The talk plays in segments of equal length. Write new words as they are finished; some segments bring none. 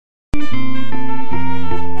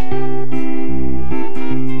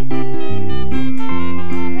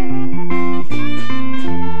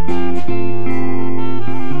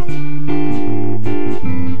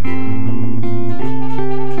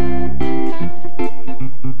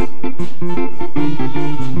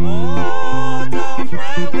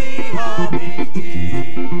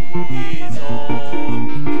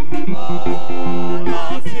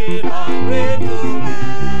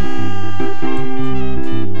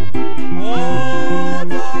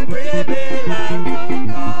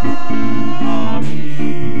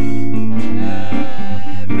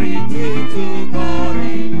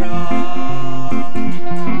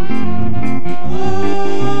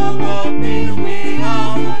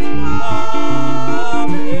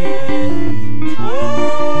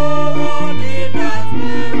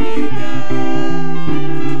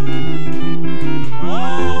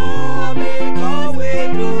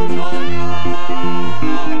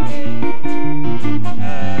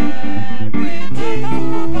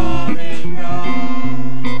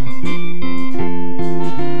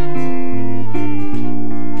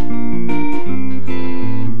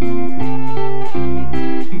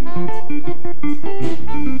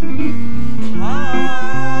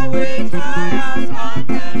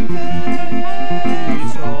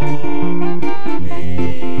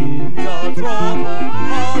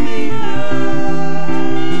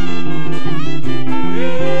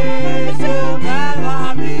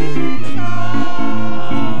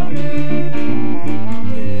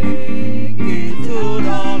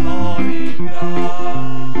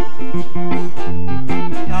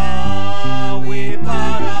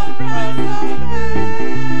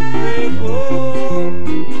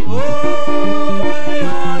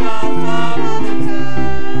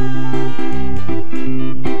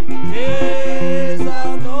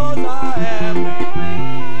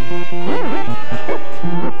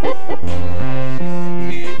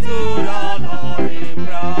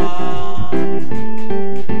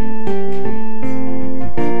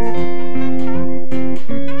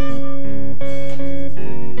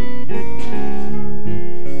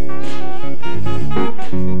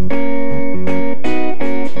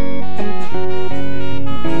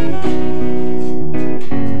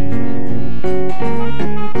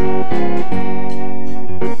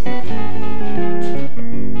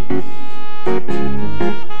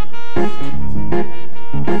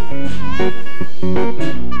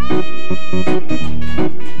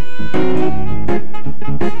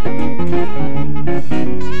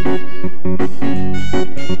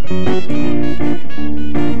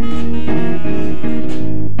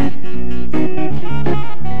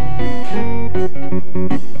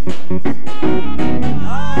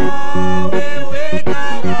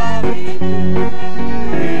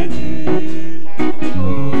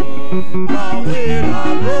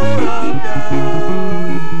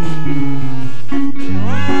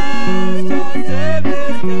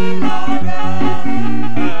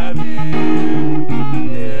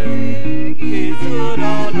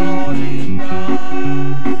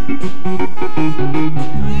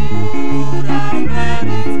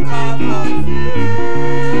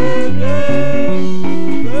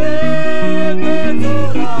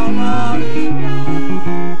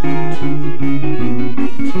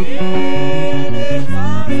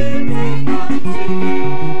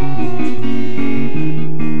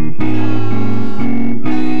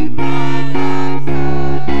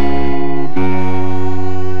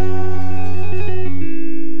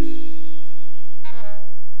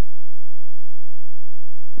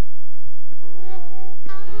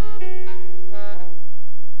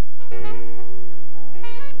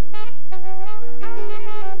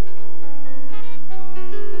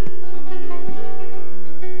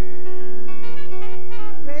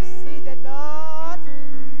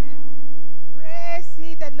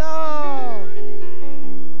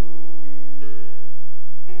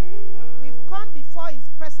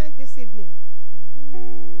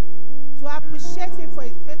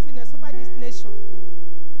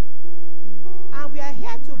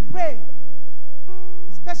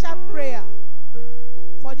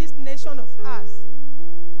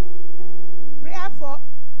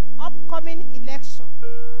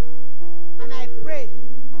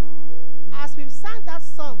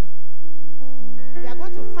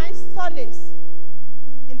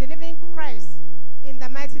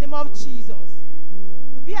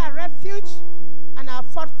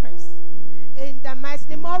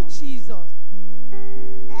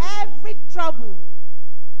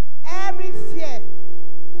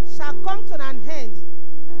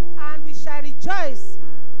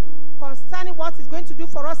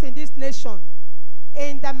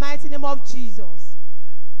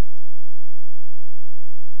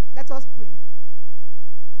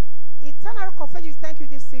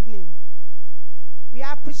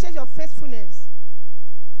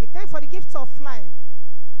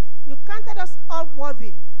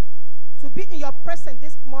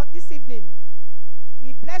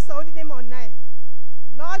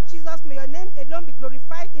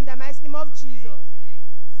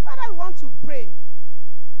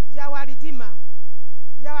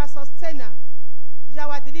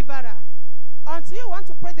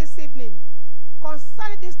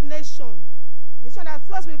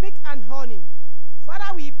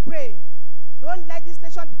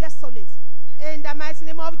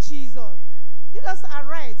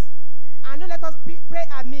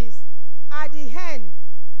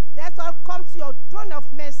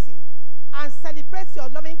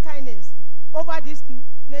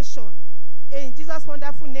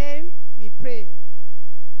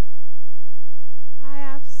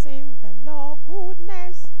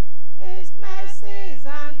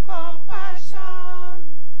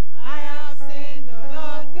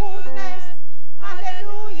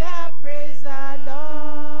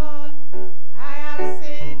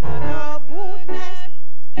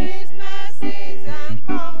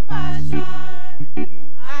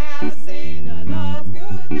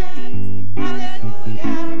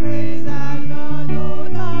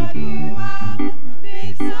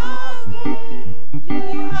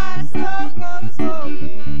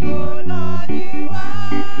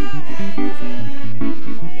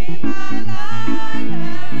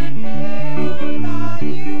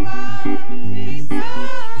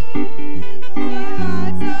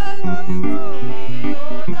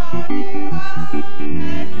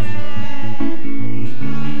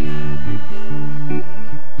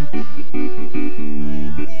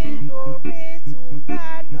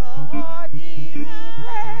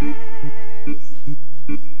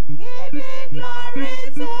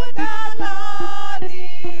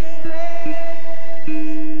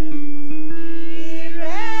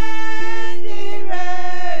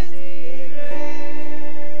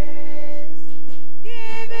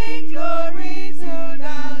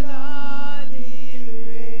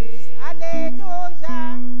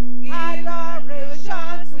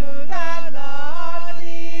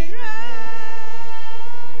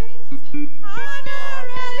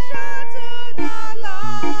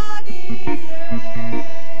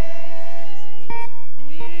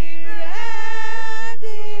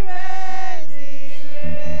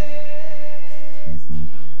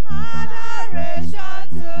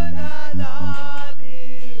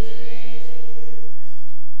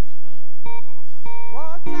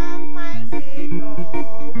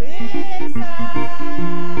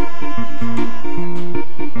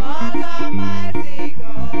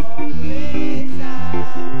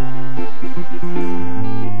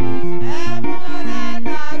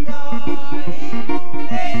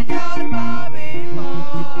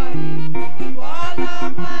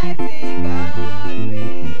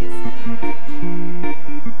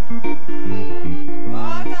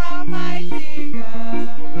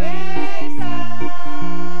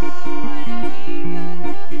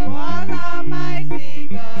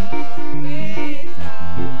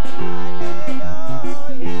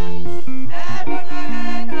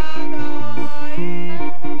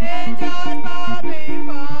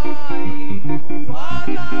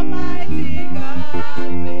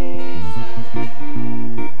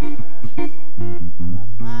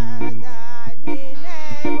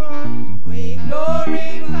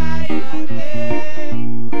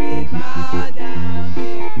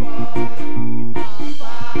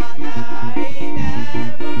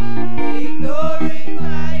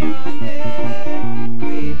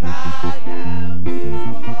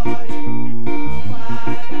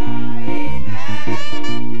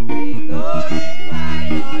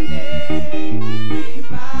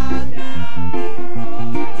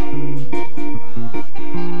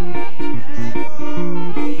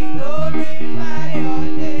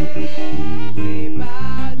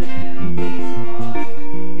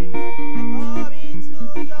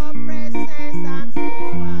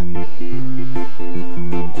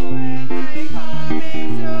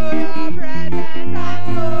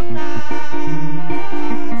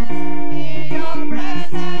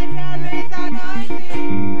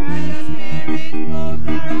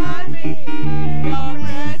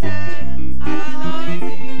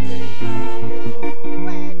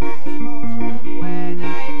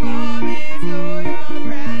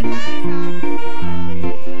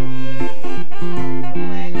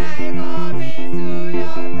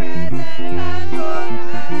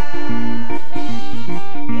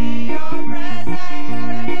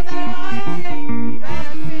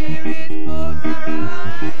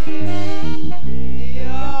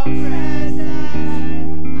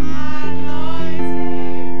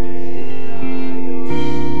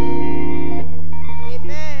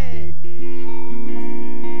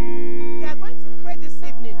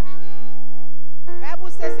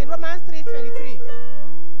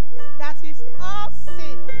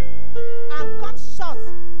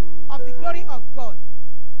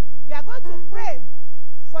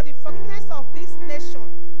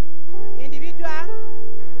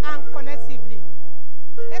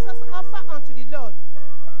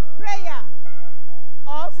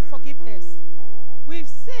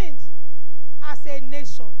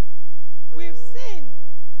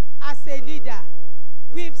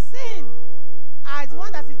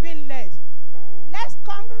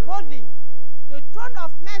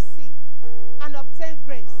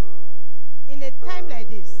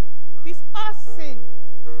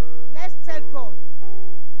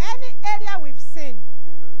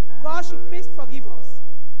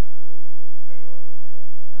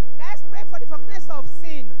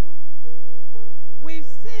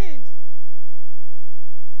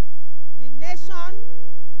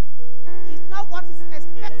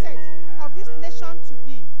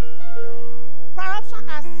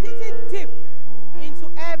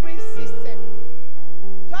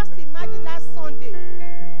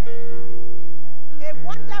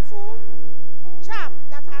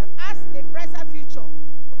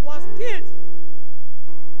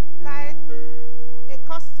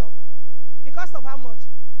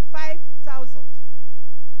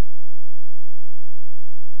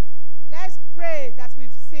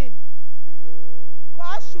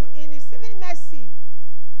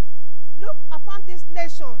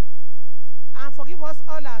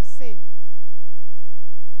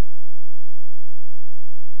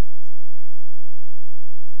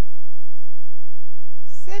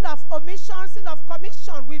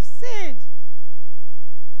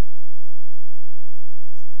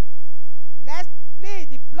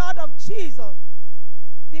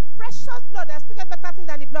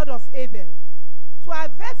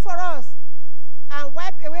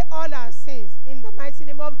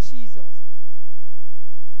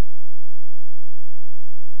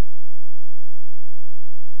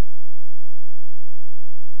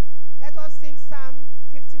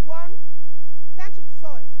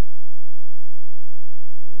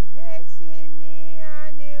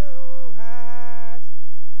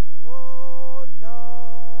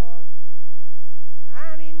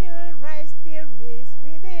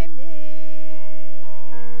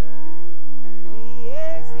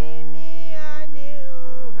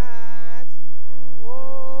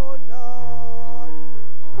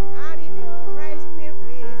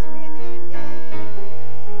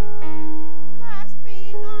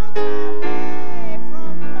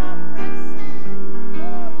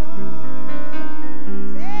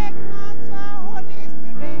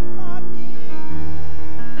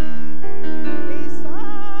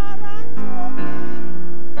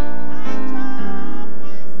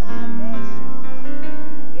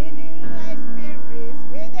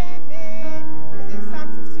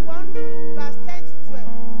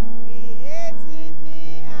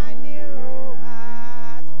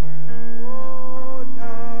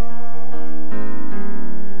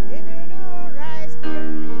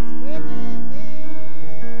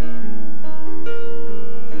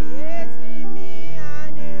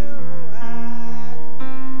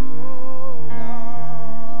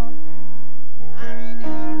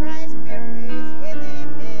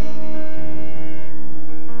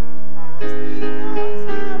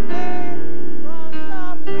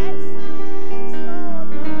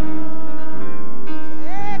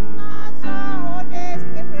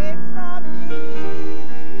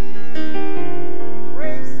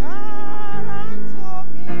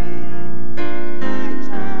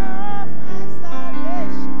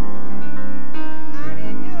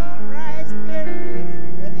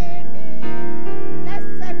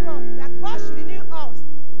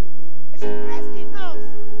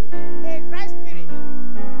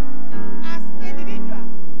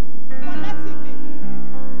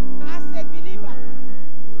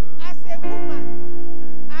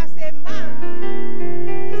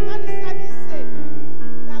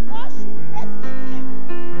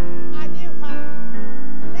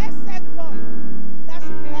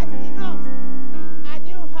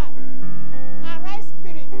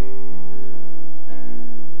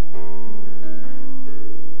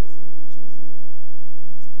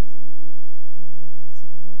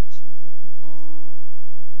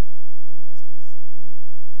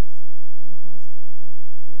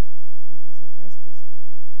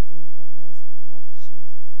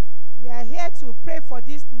to pray for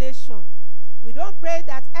this nation. We don't pray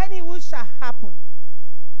that any evil shall happen.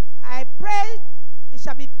 I pray it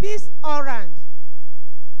shall be peace all around.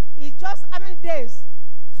 It's just how many days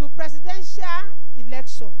to presidential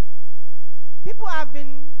election. People have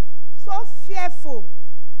been so fearful.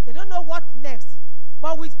 They don't know what next.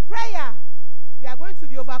 But with prayer, we are going to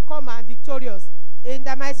be overcome and victorious in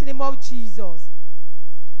the mighty name of Jesus.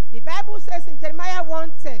 The Bible says in Jeremiah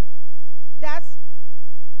 1:10 that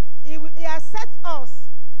he has set us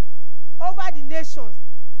over the nations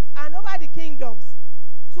and over the kingdoms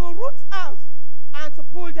to root out and to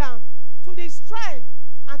pull down, to destroy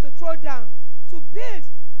and to throw down, to build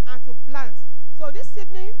and to plant. So this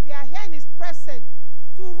evening we are here in his presence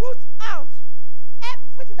to root out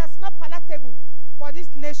everything that's not palatable for this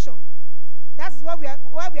nation. That's why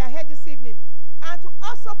we are here this evening. And to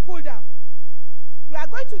also pull down. We are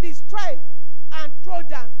going to destroy and throw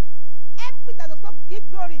down everything that does not give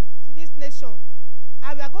glory to this nation.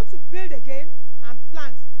 And we are going to build again and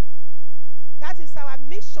plant. That is our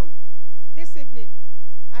mission this evening.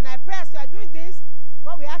 And I pray as we are doing this,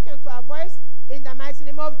 God will hearken to our voice in the mighty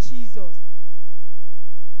name of Jesus.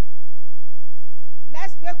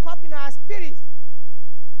 Let's wake up in our spirit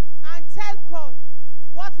and tell God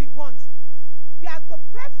what we want. We have to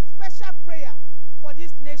pray special prayer for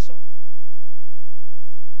this nation.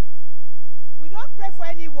 We don't pray for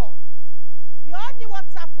any war. We all know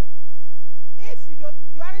what's happened. If you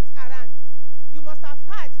aren't around, you must have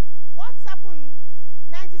heard what's happened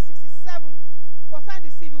in 1967 concerning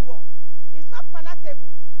the Civil War. It's not palatable.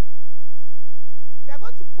 We are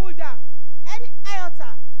going to pull down any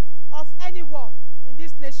iota of any war in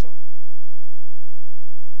this nation.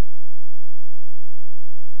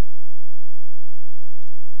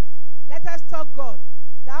 Let us talk God.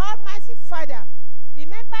 The Almighty Father,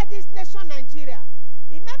 remember this nation, Nigeria.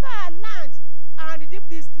 Remember our land and redeem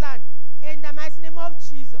this land in the mighty name of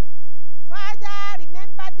Jesus. Father,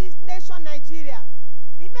 remember this nation, Nigeria.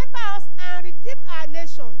 Remember us and redeem our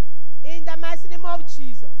nation in the mighty name of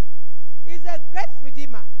Jesus. He's a great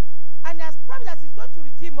redeemer. And as promised that he's going to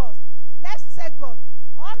redeem us, let's say God,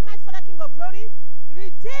 Almighty Father, King of glory,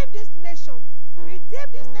 redeem this nation. Redeem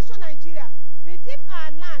this nation, Nigeria. Redeem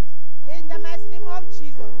our land in the mighty name of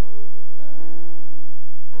Jesus.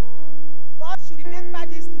 God should remember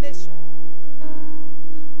this nation.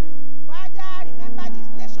 Father, remember this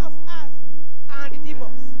nation of us and redeem us.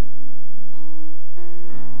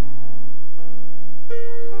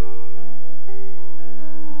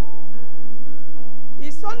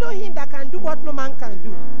 It's only him that can do what no man can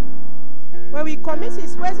do. When we commit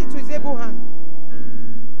his ways into his able hand,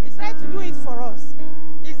 he's ready to do it for us.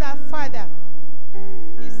 He's our Father.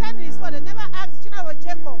 He said in his word, never asked the children of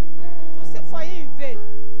Jacob to seek for him in vain.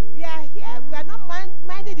 We are here, we are not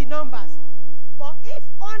minding the numbers. But if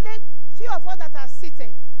only few of us that are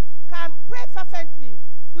seated can pray fervently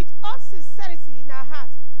with all sincerity in our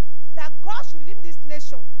hearts that God should redeem this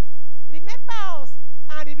nation, remember us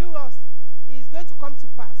and reveal us, it is going to come to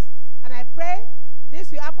pass. And I pray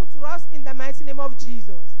this will happen to us in the mighty name of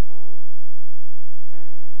Jesus.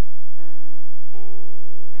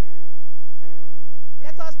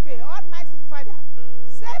 Let us pray. Almighty Father,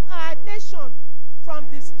 save our nation from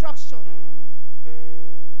destruction.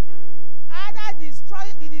 Either the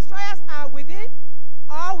destroyers are within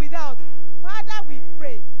or without. Father, we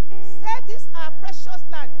pray, save this our precious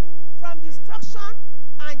land from destruction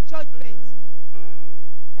and judgment.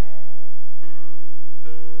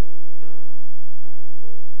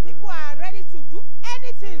 People are ready to do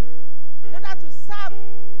anything in order to serve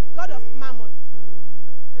God of Mammon.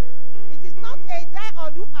 It is not a die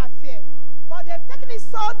or do affair, but they've taken it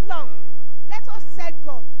so long. Let us say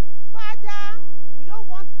God, Father, we don't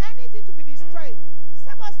want anything to be destroyed.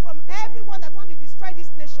 Save us from everyone that wants to destroy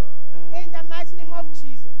this nation in the mighty name of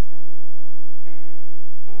Jesus.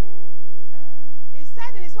 He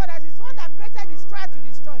said in his word that he's one that created destroyer to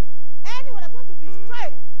destroy. Anyone that wants to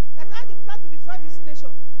destroy, that has the plan to destroy this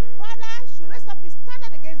nation, Father should raise up his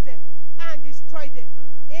standard against them and destroy them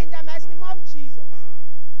in the mighty name of Jesus.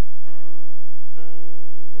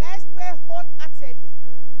 Let's pray wholeheartedly.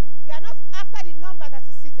 We are not after the number that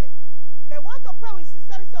is seated, but we want to pray with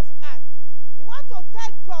sincerity of heart. We want to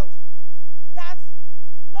tell God that,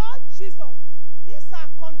 Lord Jesus, this is our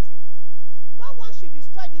country. No one should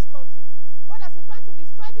destroy this country. God has a plan to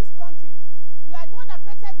destroy this country. You are the one that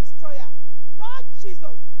created destroyer. Lord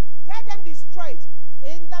Jesus, get them destroyed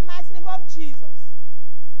in the mighty name of Jesus.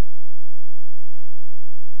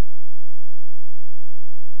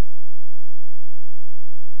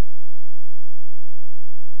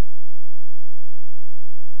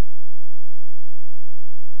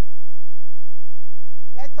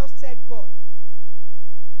 Let us tell God,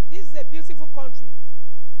 this is a beautiful country.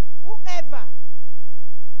 Whoever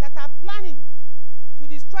that are planning to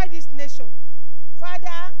destroy this nation,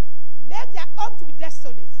 Father, make their home to be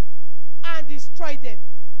desolate and destroy them.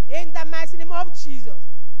 In the mighty name of Jesus.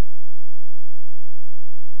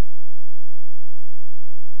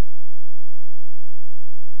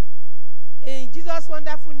 In Jesus'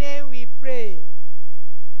 wonderful name we pray.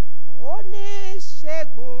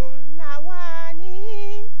 Oníṣègùn làwa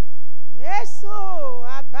ní, Jésù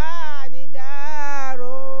abánidáró,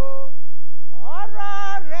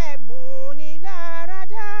 ọ̀rọ̀ rẹ̀ múni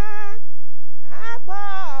láradá, a gbọ́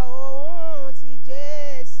ohùn ti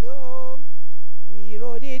Jésù,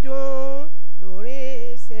 ìró dídùn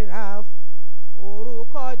lórí seraph,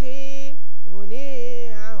 orúkọ dídùn ní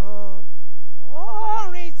ahọ́n,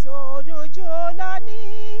 orin tó dùn jùlọ ní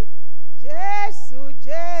Jésù,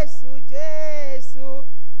 Jésù, Jésù.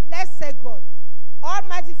 Let's say, God,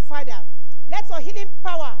 Almighty Father, let your healing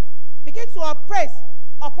power begin to operate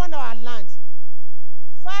upon our land.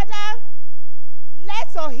 Father,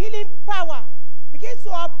 let your healing power begin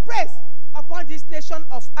to operate upon this nation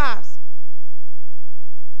of ours.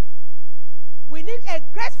 We need a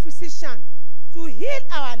great physician to heal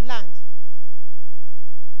our land.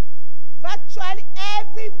 Virtually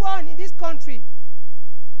everyone in this country,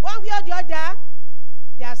 one way or the other,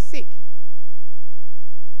 they are sick.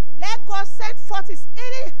 Let God send forth his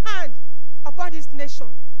healing hand upon this nation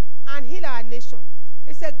and heal our nation.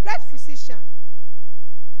 It's a great physician.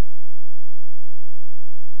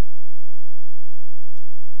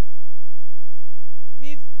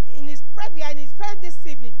 We are in his presence this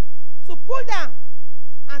evening to pull down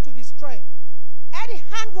and to destroy any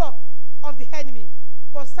handwork of the enemy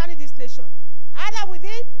concerning this nation, either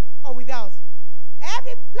within or without.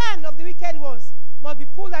 Every plan of the wicked ones must be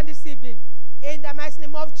pulled down this evening in the mighty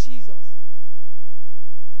name of Jesus.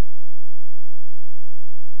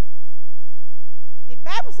 The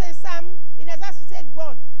Bible says in Isaiah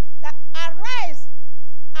 68:1 that arise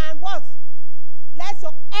and what? Let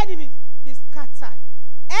your enemies be scattered.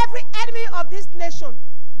 Every enemy of this nation,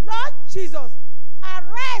 Lord Jesus,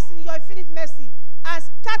 arise in your infinite mercy and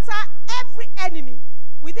scatter every enemy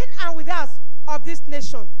within and without of this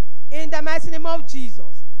nation in the mighty name of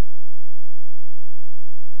Jesus.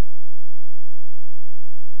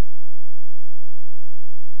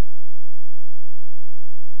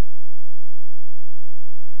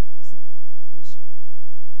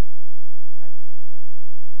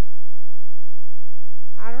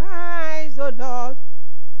 Arise, O Lord,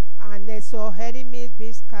 and let your enemies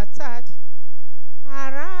be scattered.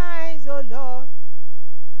 Arise, O Lord,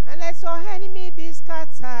 and let your enemy be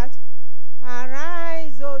scattered.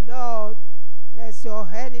 Arise, O Lord, let your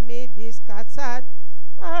enemy be scattered.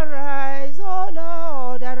 Arise, O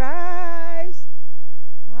Lord, arise.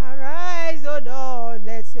 Arise, O Lord,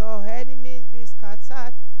 let your enemies be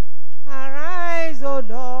scattered. Arise, O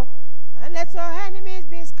Lord, and let your enemies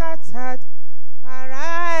be scattered.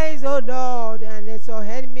 Arise, O Lord, and let your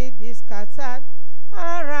enemies be scattered.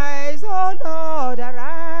 Arise, O Lord,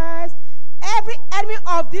 arise. Every enemy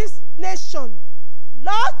of this nation,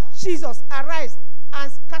 Lord Jesus, arise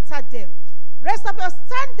and scatter them. Raise up your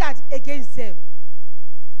standard against them.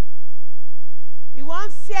 We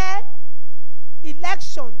want fair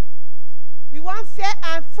election. We want fair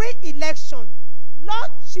and free election.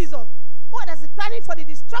 Lord Jesus, who is planning for the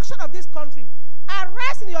destruction of this country,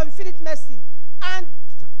 arise in your infinite mercy and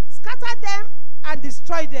scatter them and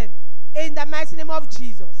destroy them in the mighty name of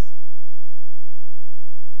Jesus.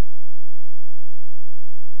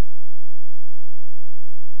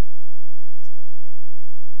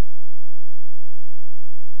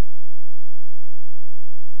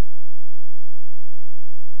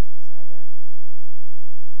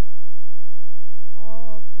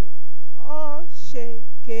 All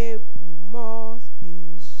shakeable must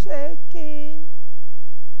be shaken.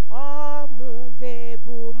 All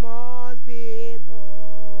movable must be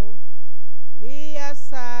moved. We are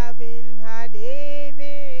serving a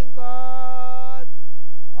living God.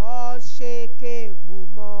 All shakeable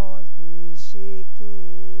must be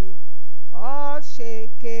shaken. All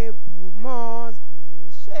shakeable must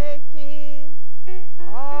be shaken.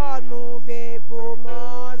 All movable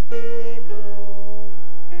must be moved.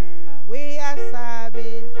 We are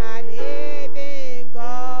serving a living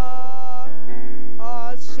God.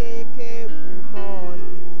 All shakeable must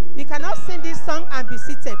be. We can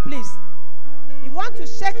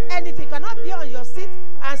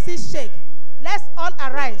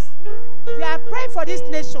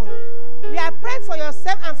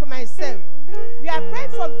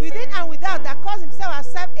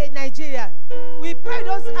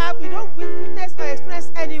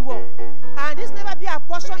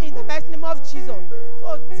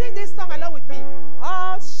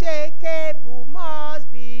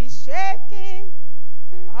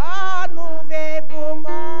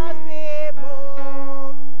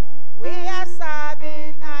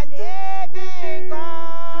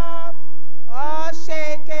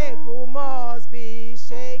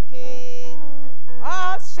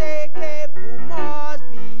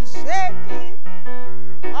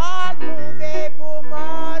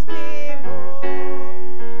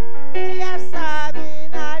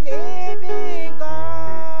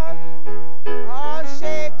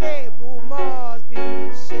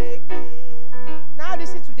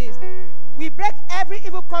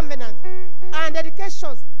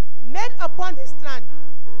nations made upon this land.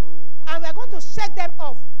 And we are going to shake them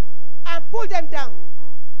off and pull them down.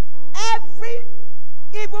 Every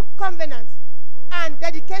evil covenant and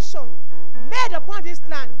dedication made upon this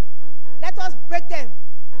land, let us break them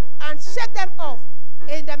and shake them off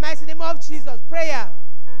in the mighty name of Jesus. Prayer.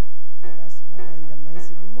 In the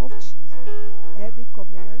mighty name of Jesus, every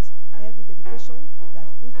covenant, every dedication that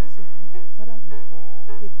puts this in you, Father,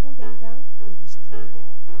 we pull them down, we destroy them,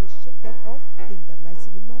 we shake them off in the mighty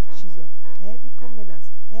name of Jesus. Every covenant,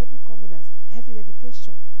 every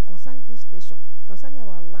dedication concerning this nation, concerning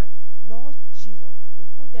our land, Lord Jesus, we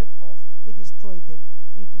pull them off, we destroy them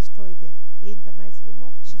in the mighty name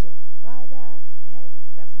of Jesus. Father,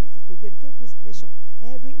 everything that we've used to dedicate this nation,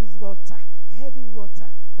 every water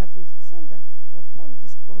that we send upon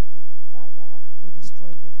this country, Father, we destroy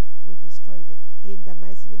them in the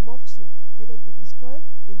mighty name of Jesus. Let them be destroyed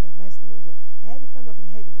in the mighty name of Jesus. Every plan of the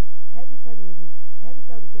enemy, every plan of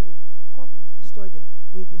the enemy, come destroy them.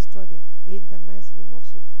 We destroy them in the mighty name of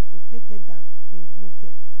Jesus. We break them down, we remove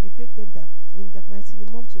them, we break them down in the mighty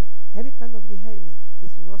name of Jesus. Every plan of the enemy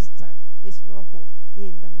is not stand, it's not hold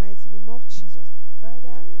in the mighty name of Jesus.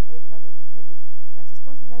 Father, every plan of the enemy that is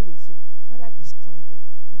not in line with you, Father, destroy them.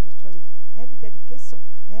 We destroy them. Every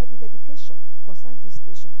dedication concerning this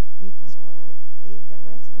nation, we destroy them in the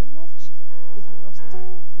mighty name of Jesus. It will not stand,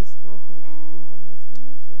 it's not hold in the mighty name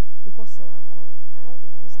of Jesus, because our God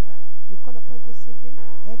of this land, we call upon this evening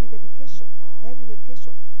every dedication,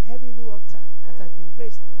 every water that has been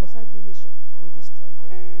raised concerning the nation, we destroy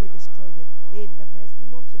them in the mighty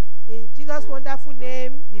name of Jesus. In Jesus' wonderful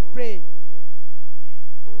name, we pray.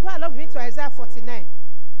 Go along with me to Isaiah 49.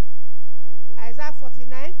 Isaiah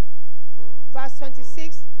 49, verse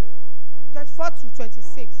 24 to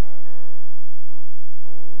 26.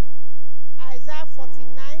 Isaiah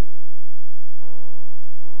 49.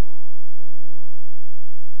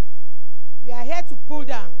 We are here to pull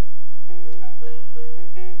down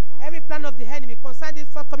every plan of the enemy concerning this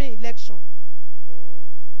forthcoming election.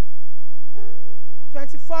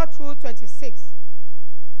 24 through 26.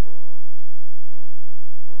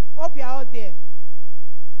 Hope you are all there.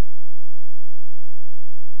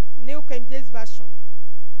 New King James Version.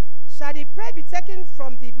 Shall the prey be taken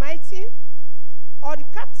from the mighty, or the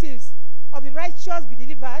captives of the righteous be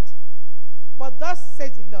delivered? But thus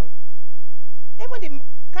says the Lord, even the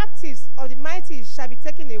captives of the mighty shall be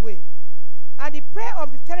taken away, and the prey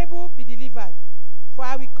of the terrible be delivered. For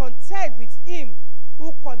I will contend with him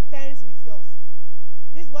who contends with us.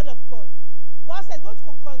 This is word of God. God says, going to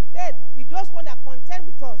contend with those ones that contend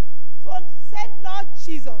with us. So said Lord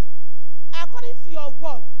Jesus, according to your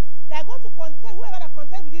word, they are going to contend, whoever that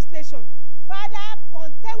contend with this nation. Father,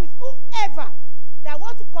 contend with whoever that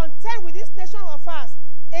want to contend with this nation of ours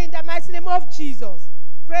in the mighty name of Jesus.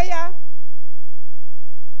 Prayer.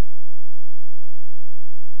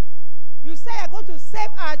 You say you are going to save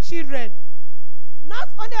our children. Not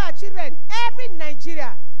only our children, every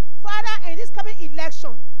Nigeria. Father, in this coming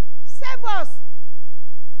election, save us.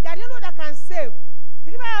 That you know that can save.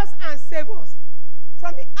 Deliver us and save us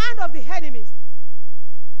from the hand of the enemies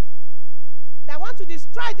that want to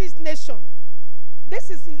destroy this nation.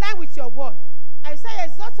 This is in line with your word. I say,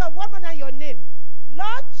 exalt your word more than your name.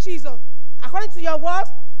 Lord Jesus, according to your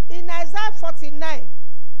words in Isaiah 49,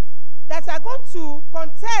 that are going to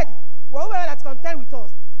contend, whoever that contend with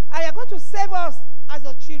us, and you are going to save us as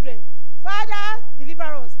your children. Father, deliver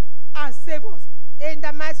us and save us in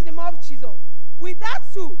the mighty name of Jesus. Without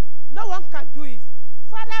you, no one can do it.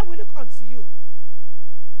 Father, we look unto you.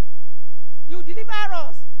 You deliver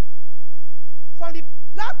us from the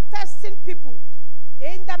blood-thirsty people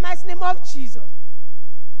in the mighty name of Jesus.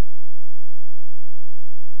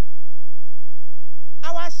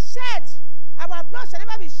 Our blood shall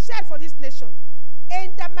never be shed for this nation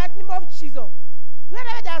in the mighty name of Jesus.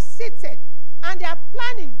 Wherever they are seated and they are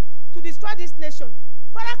planning to destroy this nation,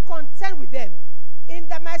 Father, contend with them in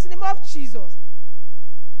the mighty name of Jesus.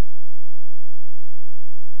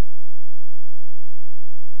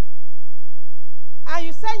 And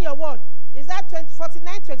you say in your word, is that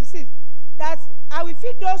 49:26, that I will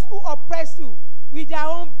feed those who oppress you with their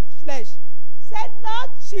own flesh. Said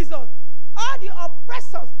Lord Jesus, all the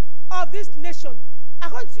oppressors of this nation,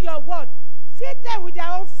 according to your word, feed them with their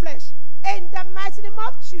own flesh in the mighty name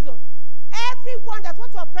of Jesus. Everyone that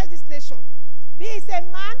wants to oppress this nation, be it a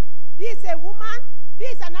man, be it a woman, be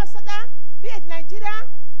it an outsider, be it Nigerian,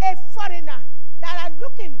 a foreigner, that are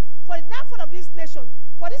looking for the downfall of this nation,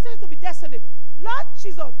 for this nation to be desolate. Lord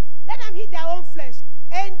Jesus, let them eat their own flesh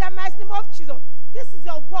in the mighty name of Jesus. This is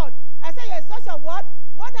your word. I say you exalt your word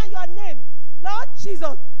more than your name. Lord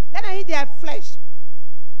Jesus, let them eat their flesh,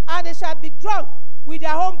 and they shall be drunk with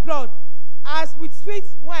their own blood as with sweet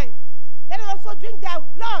wine. Let them also drink their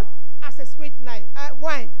blood as a sweet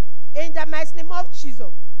wine. In the mighty name of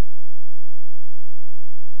Jesus.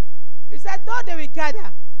 He said, though they will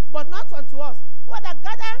gather, but not unto us. Who are that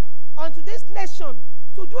gather unto this nation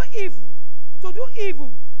to do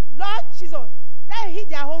evil, Lord Jesus, let them eat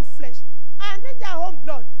their own flesh and drink their own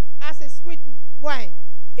blood as a sweet wine.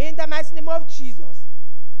 In the mighty name of Jesus.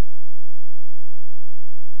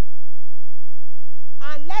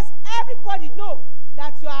 And let everybody know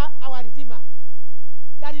that you are our Redeemer,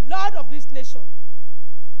 that the Lord of this nation.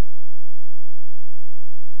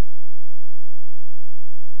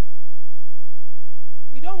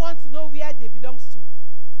 We don't want to know where they belong to,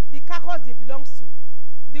 the carcass they belong to,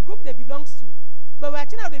 the group they belong to, but we are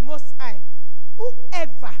children of the Most High.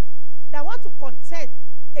 Whoever that want to contend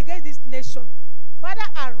against this nation, Father,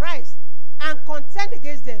 arise and contend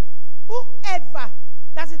against them. Whoever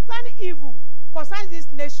that is planning evil concerning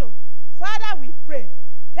this nation, Father, we pray,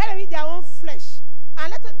 let them eat their own flesh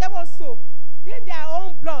and let them also drink their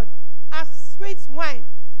own blood as sweet wine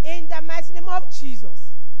in the mighty name of Jesus.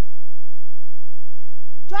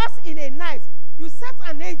 Just in a night, you set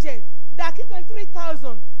an angel that killed 23,000.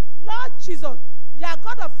 Lord Jesus, you are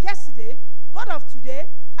God of yesterday, God of today,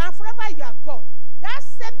 and forever you are God. That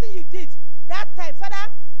same thing you did that time, Father,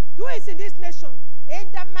 do it in this nation in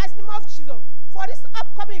the mighty name of Jesus. For this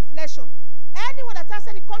upcoming election, anyone that has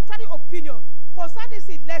any contrary opinion concerning this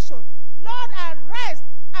election, Lord, arise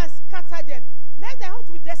and scatter them. Make their home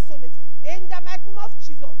to be desolate in the mighty name of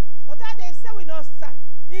Jesus. Whatever they say will not stand,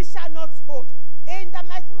 it shall not hold. In the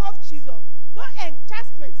mighty name of Jesus. No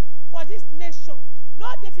enchantment for this nation. No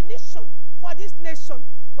definition for this nation.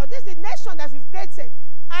 But this is the nation that we've created.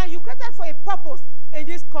 And you created for a purpose in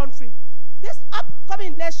this country. This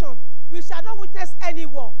upcoming election, we shall not witness any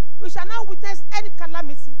war. We shall not witness any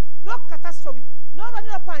calamity. No catastrophe. No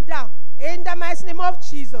running up and down. In the mighty name of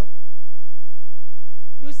Jesus.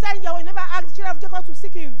 You said you will never ask the children of Jacob to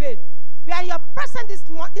seek you in vain. We are in your presence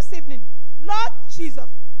this evening. Lord Jesus,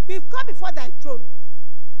 we've come before thy throne.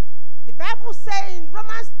 The Bible says in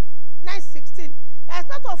Romans 9:16, there is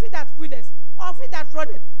not of it that willeth, or of it that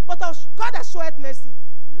runneth, but of God that showeth mercy.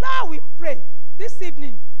 Lord, we pray this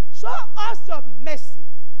evening, show us your mercy.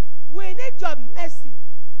 We need your mercy.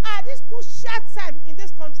 At this crucial time in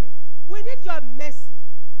this country, we need your mercy.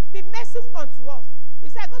 Be merciful unto us. We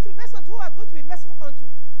say, I'm going to be merciful unto who are going to be merciful unto,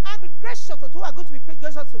 and be gracious unto who are going to be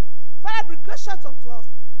gracious unto. Father, be gracious unto us.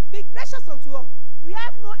 Be gracious unto us. We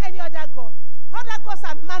have no any other God. Other gods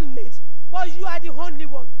are man-made, but you are the only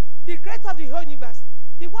one, the creator of the whole universe,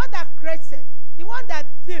 the one that created, the one that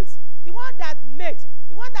built, the one that made,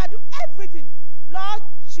 the one that do everything. Lord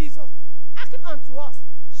Jesus, acting unto us,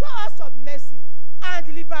 show us your mercy and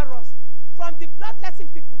deliver us from the bloodletting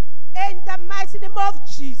people in the mighty name of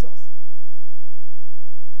Jesus.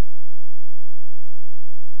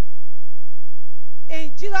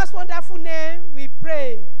 In Jesus' wonderful name, we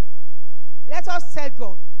pray. Let us tell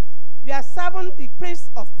God, we are serving the Prince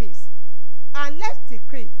of Peace. And let's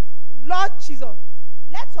decree, Lord Jesus,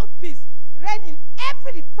 let your peace reign in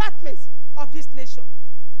every department of this nation.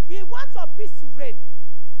 We want your peace to reign.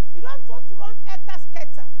 We don't want to run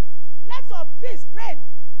helter-skelter. Let your peace reign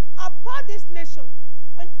upon this nation,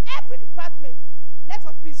 in every department. Let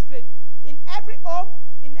your peace reign in every home,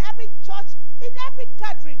 in every church, in every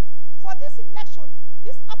gathering. For this election,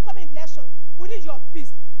 this upcoming election, we need your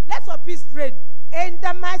peace. Let your peace reign in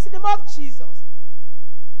the mighty name of Jesus.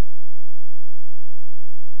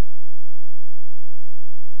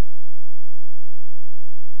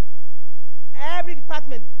 Every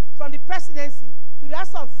department, from the presidency to the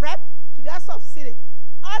House of Rep to the House of Senate,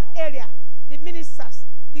 all area, the ministers,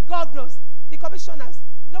 the governors, the commissioners,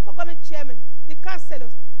 local government chairmen, the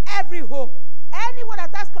councillors, every home, anyone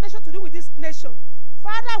that has connection to do with this nation,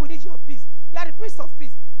 Father, we need your peace. You are the Prince of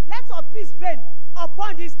Peace. Let your peace reign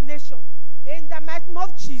upon this nation in the mighty name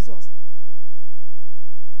of Jesus.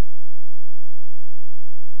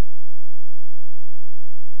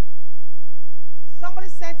 Somebody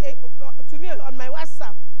sent to me on my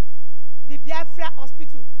WhatsApp the Biafra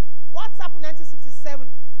Hospital. What happened in 1967?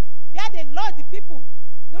 Where they lost the people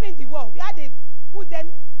during the war, where they put them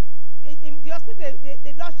in the hospital,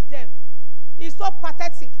 they lost them. It's so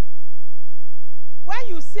pathetic. When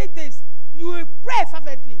you see this, you will pray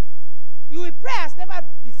fervently. You will pray as never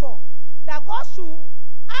before that God should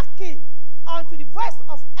hearken unto the voice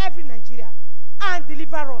of every Nigeria and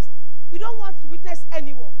deliver us. We don't want to witness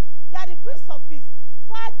anyone. You are the Prince of Peace.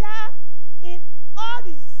 Father, in all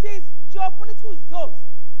these 6 geopolitical zones,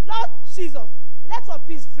 Lord Jesus, let your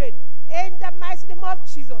peace reign in the mighty name of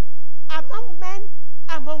Jesus. Among men,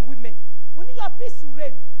 among women. We need your peace to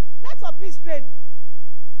reign. Let your peace reign.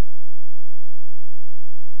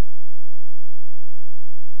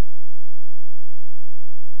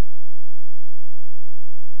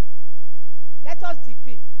 Let us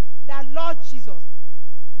decree that, Lord Jesus,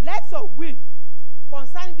 let your will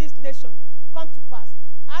concerning this nation come to pass,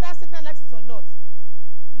 either Satan likes it or not.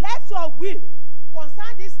 Let your will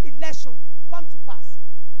concerning this election come to pass.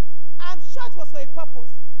 I'm sure it was for a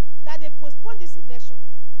purpose that they postponed this election.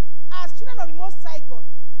 As children of the Most High God,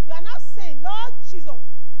 you are now saying, Lord Jesus,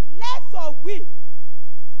 let your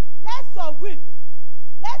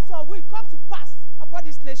will come to pass upon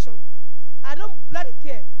this nation. I don't bloody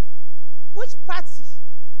care which party,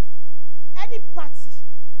 any party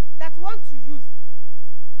that wants to use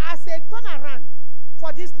as a turnaround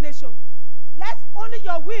for this nation. Let only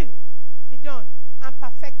your will be done and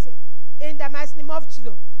perfected in the mighty name of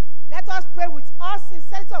Jesus. Let us pray with all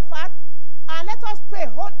sincerity of heart, and let us pray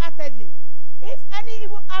wholeheartedly. If any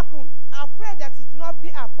evil happen, I pray that it will not be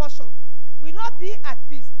our portion. We will not be at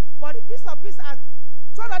peace, but the Prince of Peace has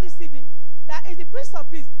told us this evening that is the Prince of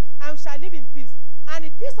Peace, and we shall live in peace. And the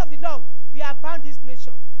peace of the Lord, we have bound this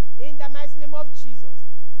nation in the mighty name of Jesus.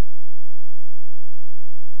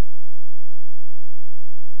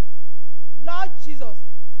 Lord Jesus,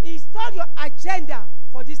 install your agenda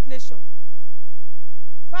for this nation.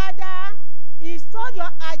 Father, install your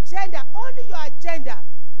agenda, only your agenda.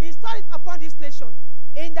 Install it upon this nation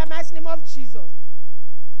in the mighty name of Jesus.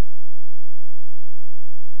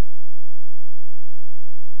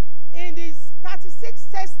 In these 36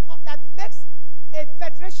 states that makes a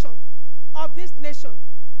federation of this nation,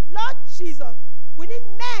 Lord Jesus, we need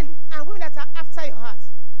men and women that are after your heart.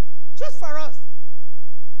 Choose for us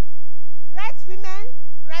right women,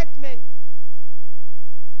 right men.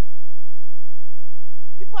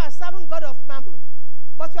 People are serving God of mammon,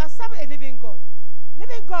 but we are serving a living God.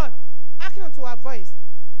 Living God, acting unto our voice.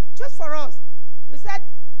 Choose for us. You said,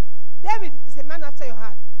 David is a man after your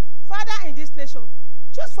heart. Father in this nation,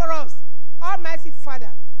 choose for us, Almighty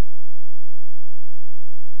Father.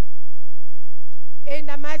 In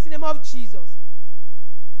the mighty name of Jesus.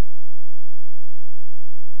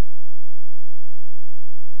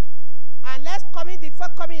 And let's commit the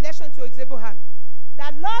forthcoming election to example hand.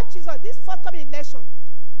 That Lord Jesus, this forthcoming election,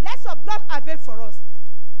 let your blood avail for us.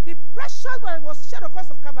 The precious blood was shed across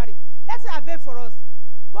of Calvary. Let it avail for us.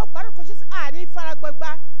 Let's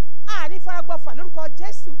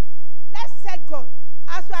say God,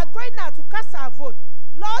 as we are going now to cast our vote,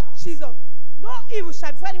 Lord Jesus, no evil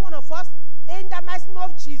shall befall any one of us in the mighty name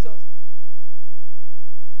of Jesus.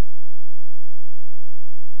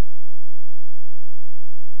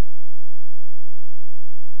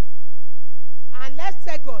 And let's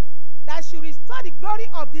say God, that should restore the glory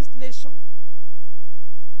of this nation.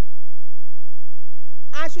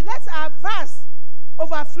 And should let our vase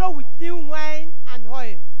overflow with new wine and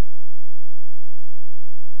oil.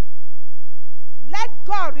 Let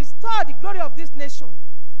God restore the glory of this nation.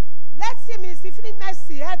 Let him in his infinite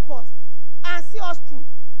mercy help us and see us through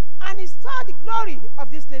and restore the glory of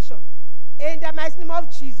this nation in the mighty name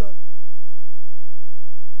of Jesus.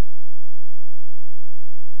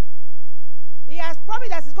 He has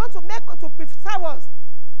promised that he's going to preserve us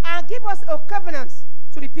and give us a covenant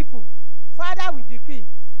to the people. Father, we decree,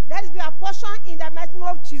 let it be a portion in the mighty name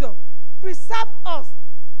of Jesus. Preserve us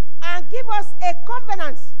and give us a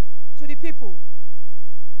covenant to the people.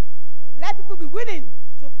 Let people be willing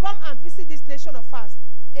to come and visit this nation of ours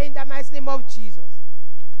in the mighty name of Jesus.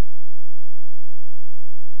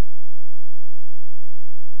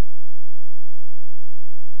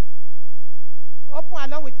 Open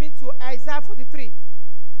along with me to Isaiah 43.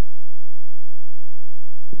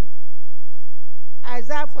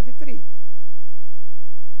 Isaiah 43.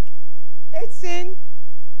 18.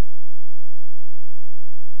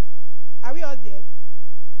 Are we all there?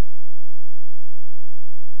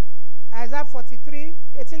 Isaiah 43,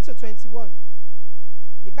 18 to 21.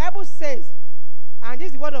 The Bible says, and this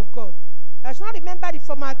is the word of God, I shall not remember the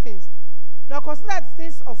former things, nor consider the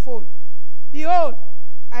things of old. Behold,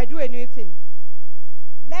 I do a new thing.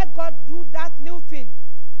 Let God do that new thing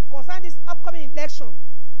concerning this upcoming election.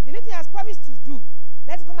 The new thing he has promised to do.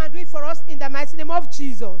 Let's come and do it for us in the mighty name of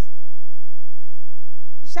Jesus.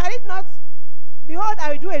 Shall it not? Behold,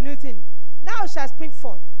 I will do a new thing. Now it shall spring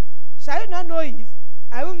forth. Shall you not know it?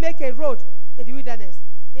 I will make a road in the wilderness.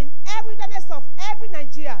 In every wilderness of every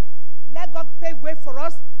Nigeria, let God pave way for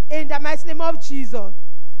us in the mighty name of Jesus.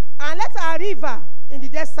 And let our river in the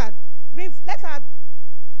desert bring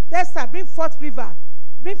forth river,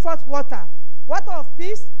 bring forth water, water of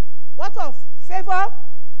peace, water of favor,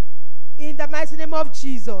 in the mighty name of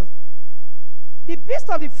Jesus.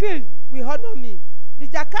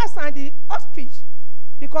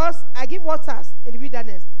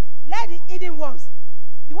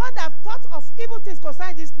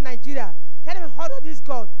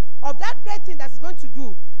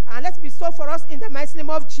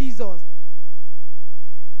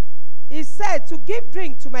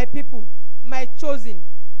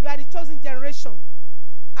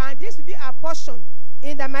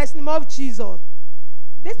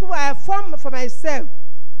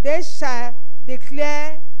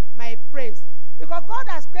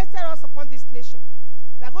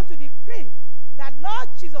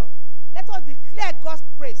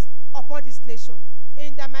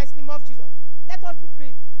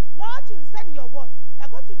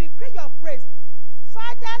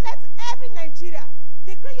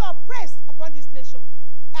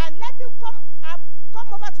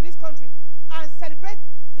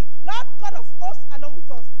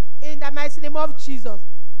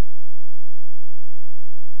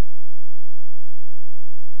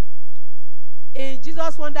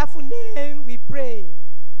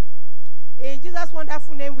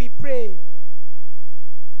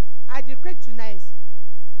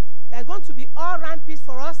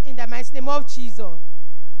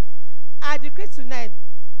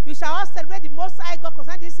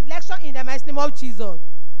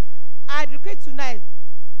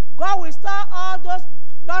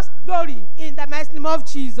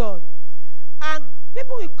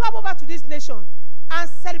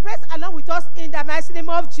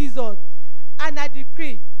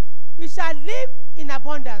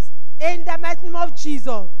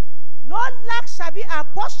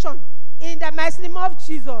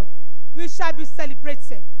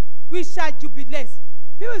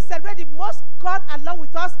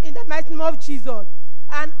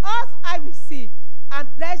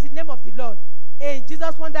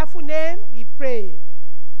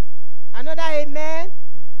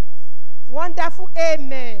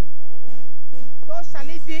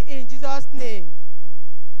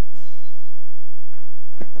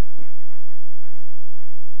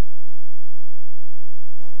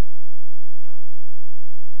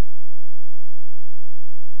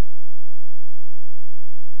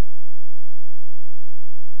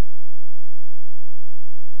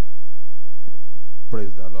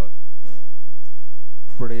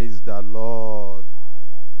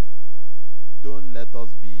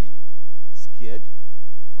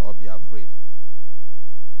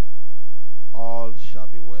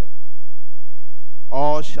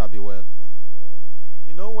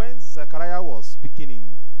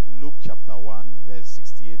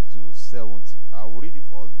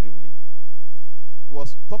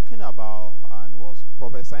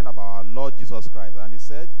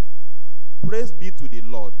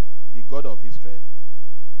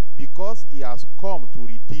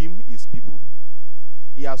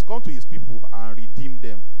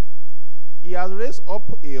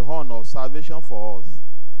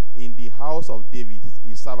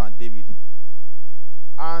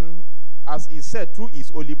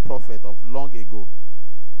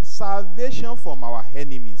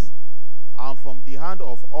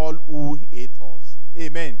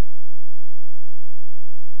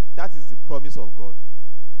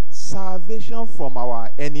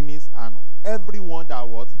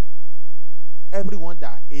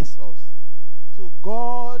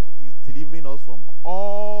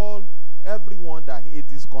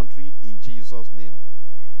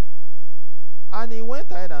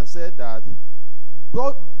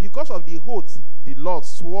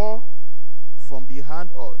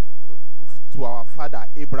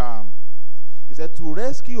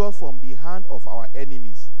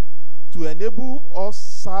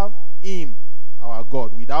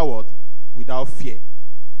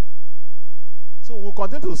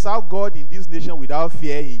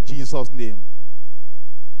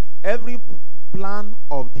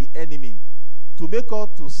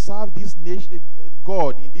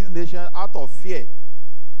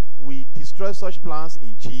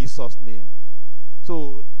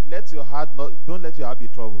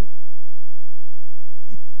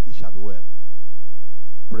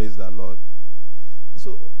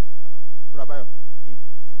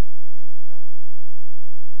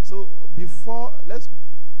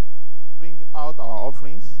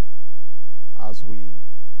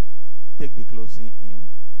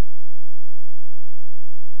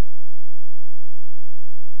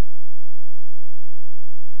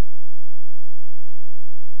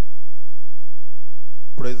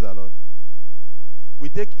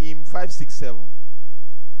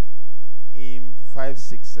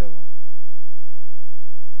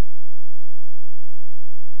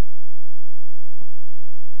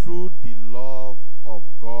 through the love of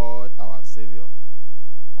God our Savior,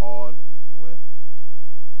 all will be well.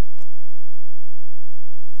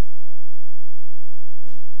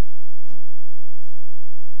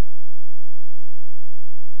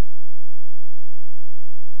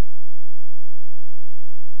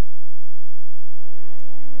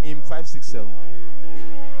 Hymn 567.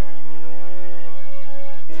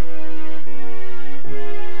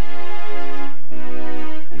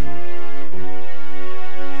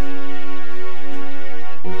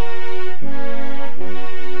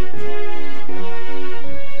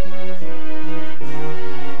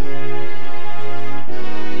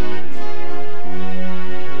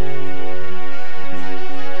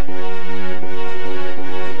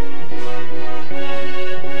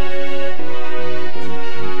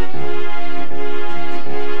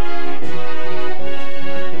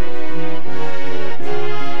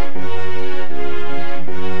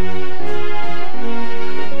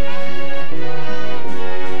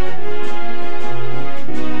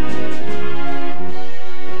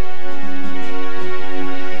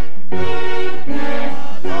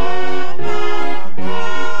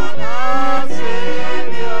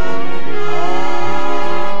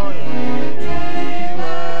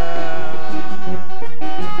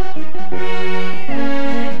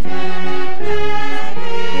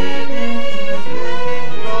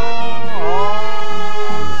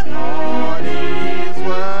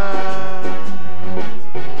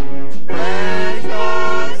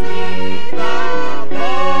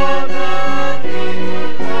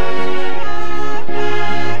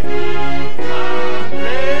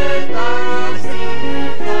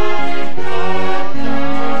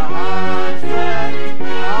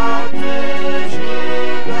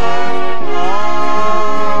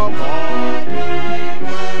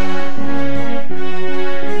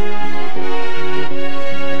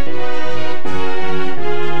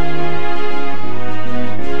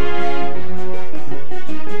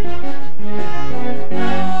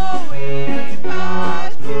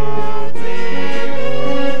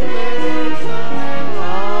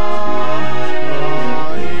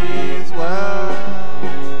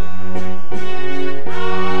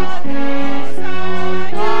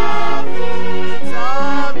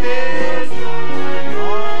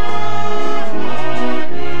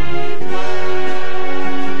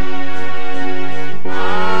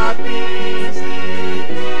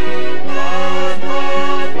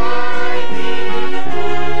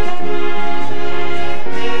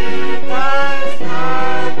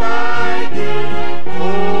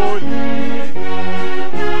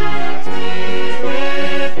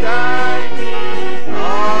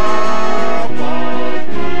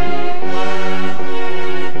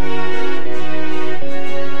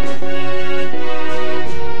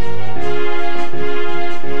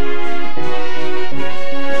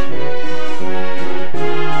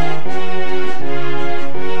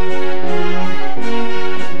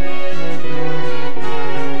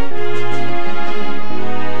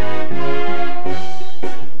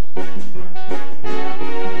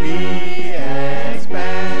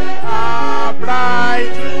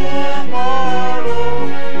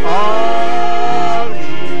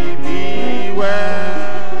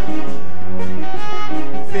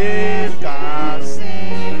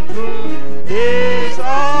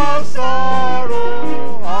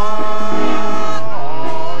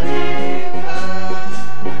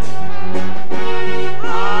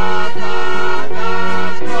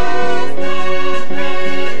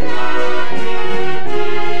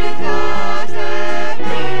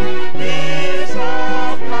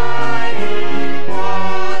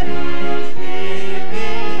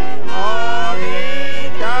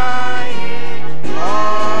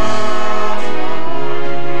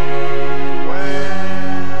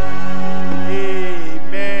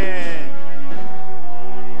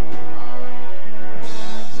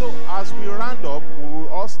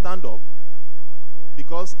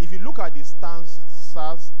 Because if you look at the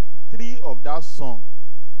stanzas 3 of that song,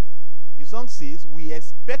 the song says, we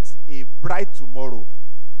expect a bright tomorrow.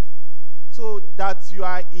 So that you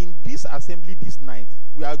are in this assembly this night,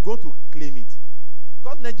 we are going to claim it.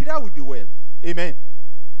 Because Nigeria will be well. Amen.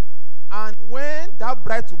 And when that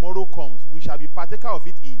bright tomorrow comes, we shall be partaker of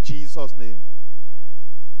it in Jesus' name.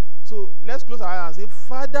 So let's close our eyes and say,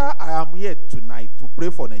 Father, I am here tonight to pray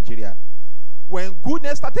for Nigeria. When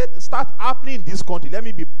goodness start happening in this country, let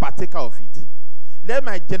me be partaker of it. Let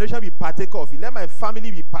my generation be partaker of it. Let my family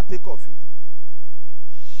be partaker of it.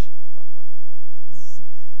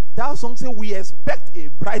 That song says, we expect a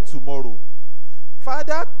bright tomorrow.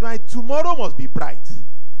 Father, my tomorrow must be bright.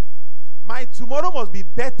 My tomorrow must be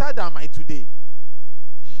better than my today.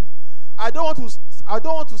 I don't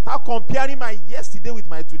want to start comparing my yesterday with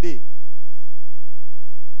my today.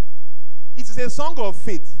 It is a song of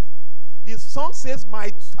faith. The song says,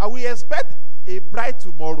 we expect a bright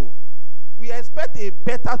tomorrow. We expect a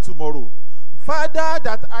better tomorrow. Father,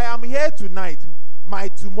 that I am here tonight, my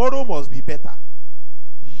tomorrow must be better.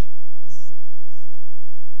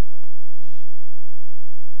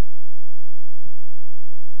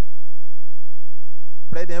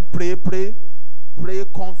 Pray, then pray,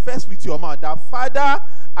 confess with your mouth that, Father,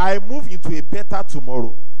 I move into a better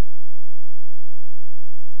tomorrow.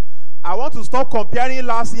 I want to stop comparing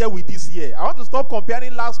last year with this year. I want to stop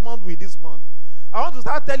comparing last month with this month. I want to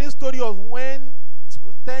start telling story of when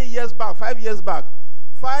 10 years back, 5 years back.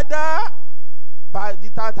 Father, by the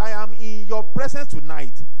time I am in your presence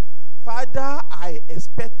tonight, Father, I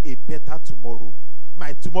expect a better tomorrow.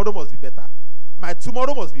 My tomorrow must be better. My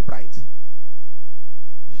tomorrow must be bright.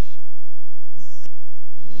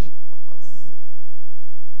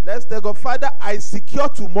 Let's tell God, Father, I secure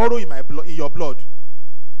tomorrow in my blood, in your blood.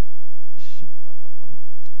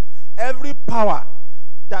 Every power,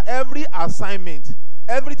 that every assignment,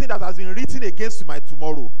 everything that has been written against my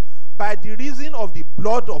tomorrow, by the reason of the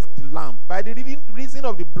blood of the Lamb, by the reason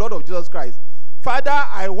of the blood of Jesus Christ, Father,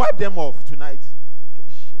 I wipe them off tonight.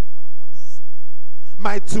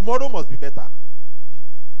 My tomorrow must be better.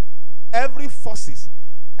 Every forces,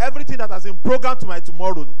 everything that has been programmed to my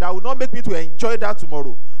tomorrow that will not make me to enjoy that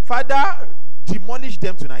tomorrow, Father, demolish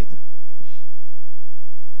them tonight.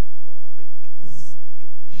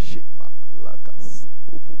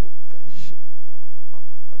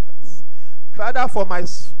 Father, for my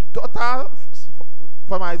daughter,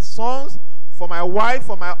 for my sons, for my wife,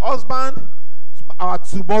 for my husband, our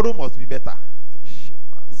tomorrow must be better.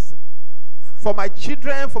 For my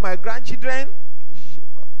children, for my grandchildren,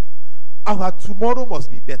 our tomorrow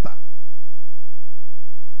must be better.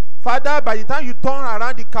 Father, by the time you turn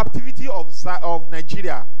around the captivity of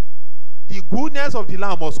Nigeria, the goodness of the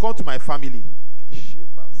Lamb must come to my family.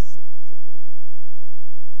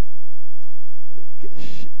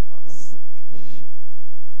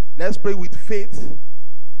 Let's pray with faith,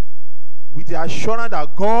 with the assurance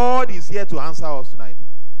that God is here to answer us tonight.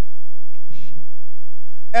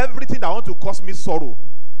 Everything that wants to cause me sorrow,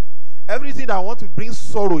 everything that wants to bring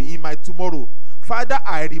sorrow in my tomorrow, Father,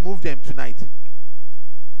 I remove them tonight.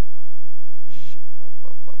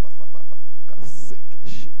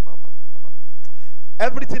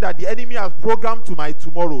 Everything that the enemy has programmed to my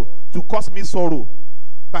tomorrow to cause me sorrow,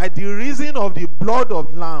 by the reason of the blood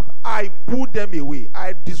of the Lamb, I put them away.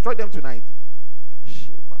 I destroy them tonight.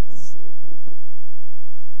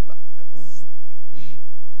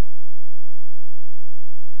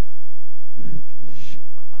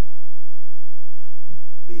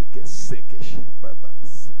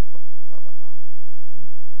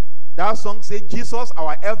 That song says, Jesus,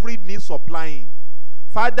 our every need supplying.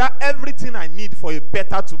 Father, everything I need for a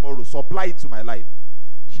better tomorrow, supply it to my life.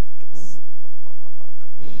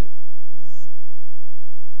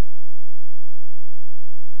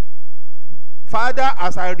 Father,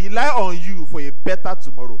 as I rely on you for a better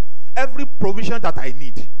tomorrow, every provision that I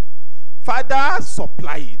need, Father,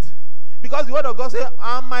 supply it. Because the word of God says,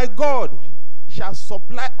 and my God shall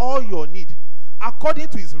supply all your need according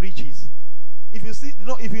to his riches. If you see,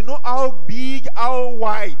 if you know how big, how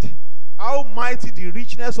wide, how mighty the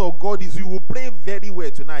richness of God is, you will pray very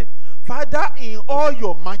well tonight. Father, in all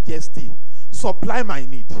your majesty, supply my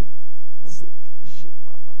need.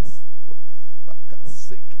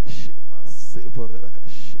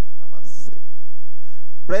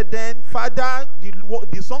 Brethren, Father,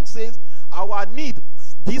 the song says, our need,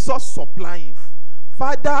 Jesus supplying.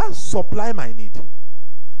 Father, supply my need.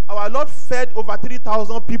 Our Lord fed over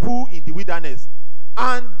 3,000 people in the wilderness,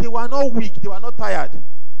 and they were not weak, they were not tired.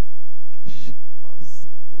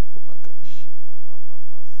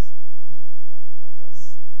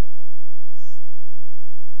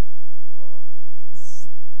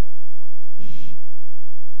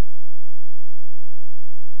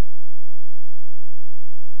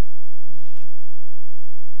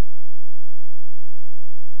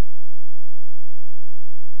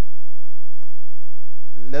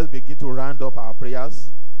 Let's begin to round up our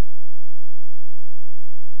prayers.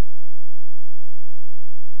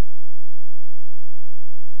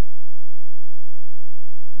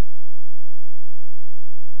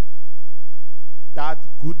 That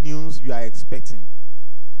good news you are expecting,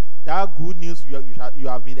 that good news you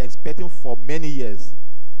have been expecting for many years,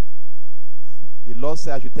 the Lord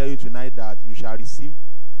said I should tell you tonight that you shall receive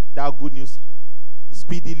that good news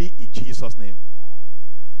speedily in Jesus' name.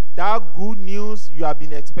 That good news you have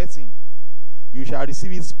been expecting, you shall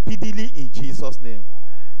receive it speedily in Jesus' name.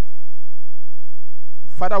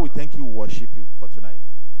 Father, we thank you, worship you for tonight.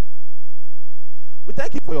 We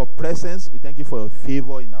thank you for your presence. We thank you for your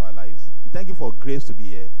favor in our lives. We thank you for grace to be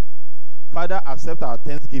here. Father, accept our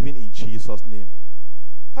thanksgiving in Jesus' name.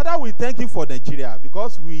 Father, we thank you for Nigeria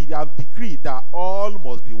because we have decreed that all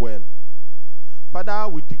must be well. Father,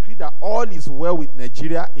 we decree that all is well with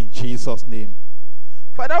Nigeria in Jesus' name.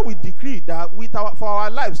 Father, we decree that for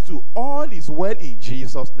our lives too, all is well in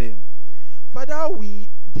Jesus' name. Father, we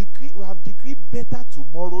have decreed better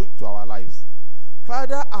tomorrow to our lives.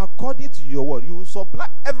 Father, according to your word, you will supply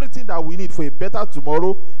everything that we need for a better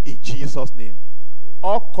tomorrow in Jesus' name.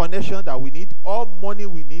 All connection that we need, all money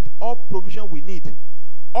we need, all provision we need,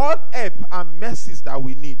 all help and mercies that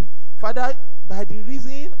we need. Father, by the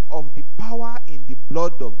reason of the power in the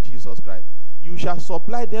blood of Jesus Christ, you shall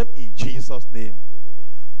supply them in Jesus' name.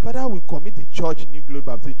 Father, we commit the church, New Glory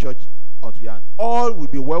Baptist Church, unto your hand. All will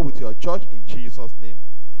be well with your church in Jesus' name.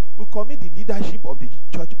 We commit the leadership of the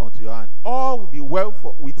church unto your hand. All will be well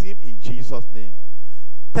with him in Jesus' name.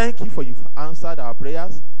 Thank you for you've answered our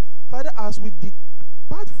prayers. Father, as we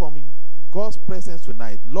depart from God's presence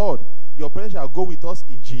tonight, Lord, your presence shall go with us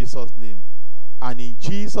in Jesus' name. And in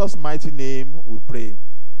Jesus' mighty name we pray.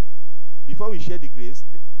 Before we share the grace,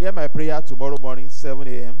 hear my prayer tomorrow morning, 7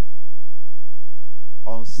 a.m.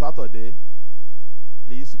 On Saturday,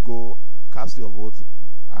 please go cast your vote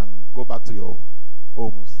and go back to your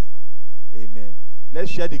homes. Amen. Let's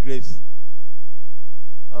share the grace.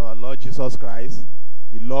 Our Lord Jesus Christ,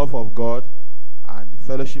 the love of God, and the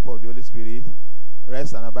fellowship of the Holy Spirit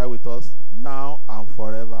rest and abide with us now and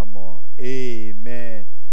forevermore. Amen.